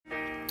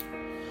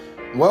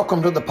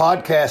Welcome to the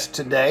podcast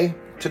today.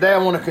 Today I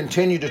want to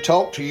continue to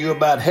talk to you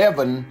about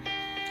heaven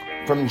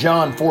from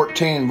John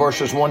 14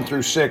 verses 1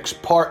 through 6,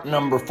 part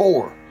number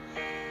 4.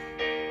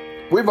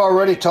 We've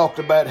already talked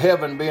about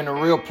heaven being a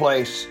real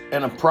place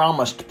and a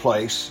promised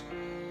place.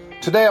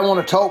 Today I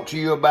want to talk to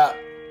you about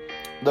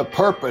the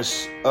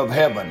purpose of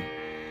heaven.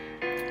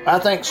 I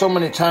think so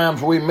many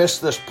times we miss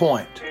this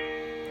point.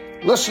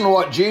 Listen to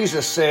what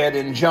Jesus said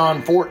in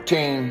John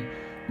 14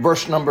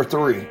 verse number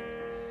 3.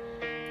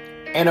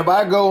 And if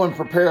I go and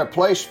prepare a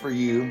place for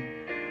you,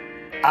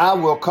 I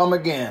will come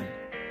again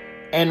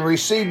and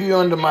receive you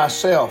unto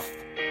myself,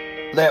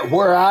 that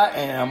where I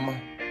am,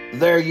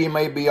 there ye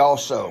may be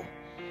also.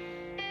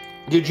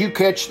 Did you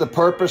catch the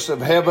purpose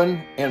of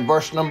heaven in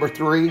verse number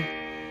 3?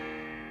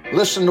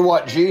 Listen to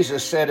what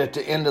Jesus said at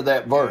the end of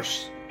that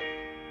verse,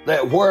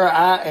 that where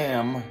I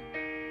am,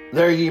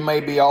 there ye may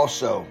be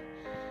also.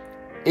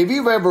 If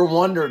you've ever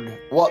wondered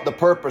what the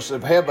purpose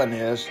of heaven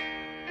is,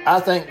 I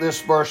think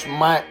this verse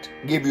might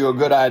give you a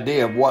good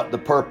idea of what the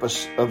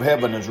purpose of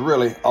heaven is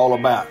really all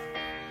about.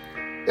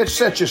 It's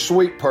such a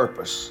sweet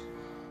purpose.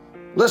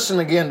 Listen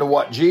again to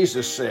what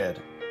Jesus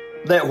said,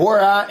 that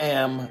where I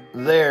am,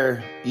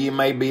 there ye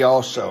may be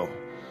also.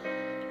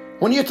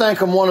 When you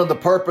think of one of the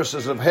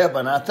purposes of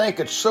heaven, I think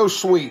it's so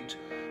sweet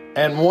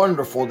and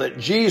wonderful that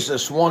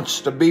Jesus wants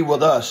to be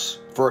with us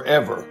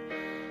forever.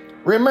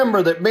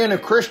 Remember that being a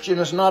Christian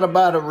is not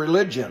about a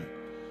religion.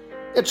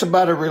 It's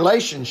about a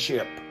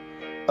relationship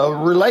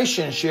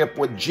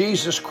with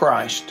Jesus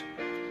Christ.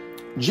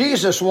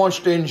 Jesus wants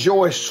to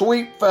enjoy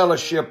sweet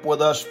fellowship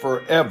with us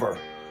forever.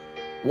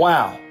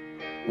 Wow,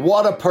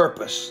 what a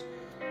purpose.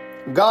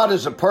 God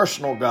is a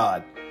personal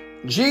God.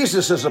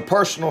 Jesus is a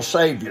personal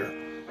Savior.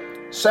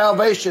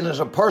 Salvation is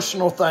a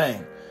personal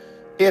thing.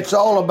 It's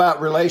all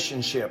about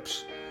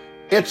relationships.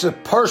 It's a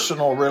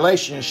personal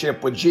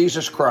relationship with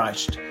Jesus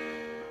Christ.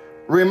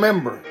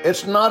 Remember,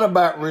 it's not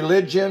about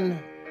religion,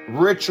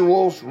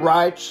 rituals,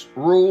 rites,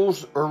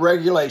 rules, or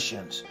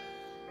regulations.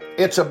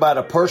 It's about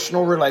a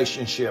personal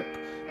relationship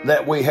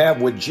that we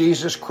have with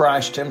Jesus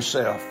Christ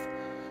himself.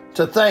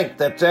 To think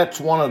that that's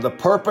one of the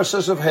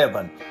purposes of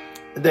heaven,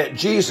 that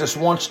Jesus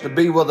wants to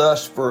be with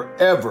us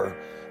forever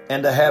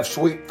and to have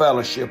sweet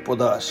fellowship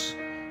with us.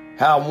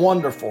 How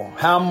wonderful,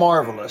 how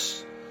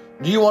marvelous.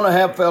 Do you want to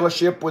have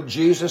fellowship with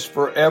Jesus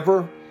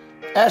forever?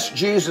 Ask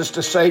Jesus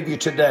to save you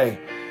today,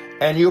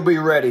 and you'll be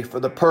ready for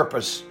the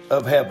purpose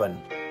of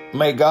heaven.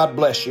 May God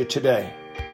bless you today.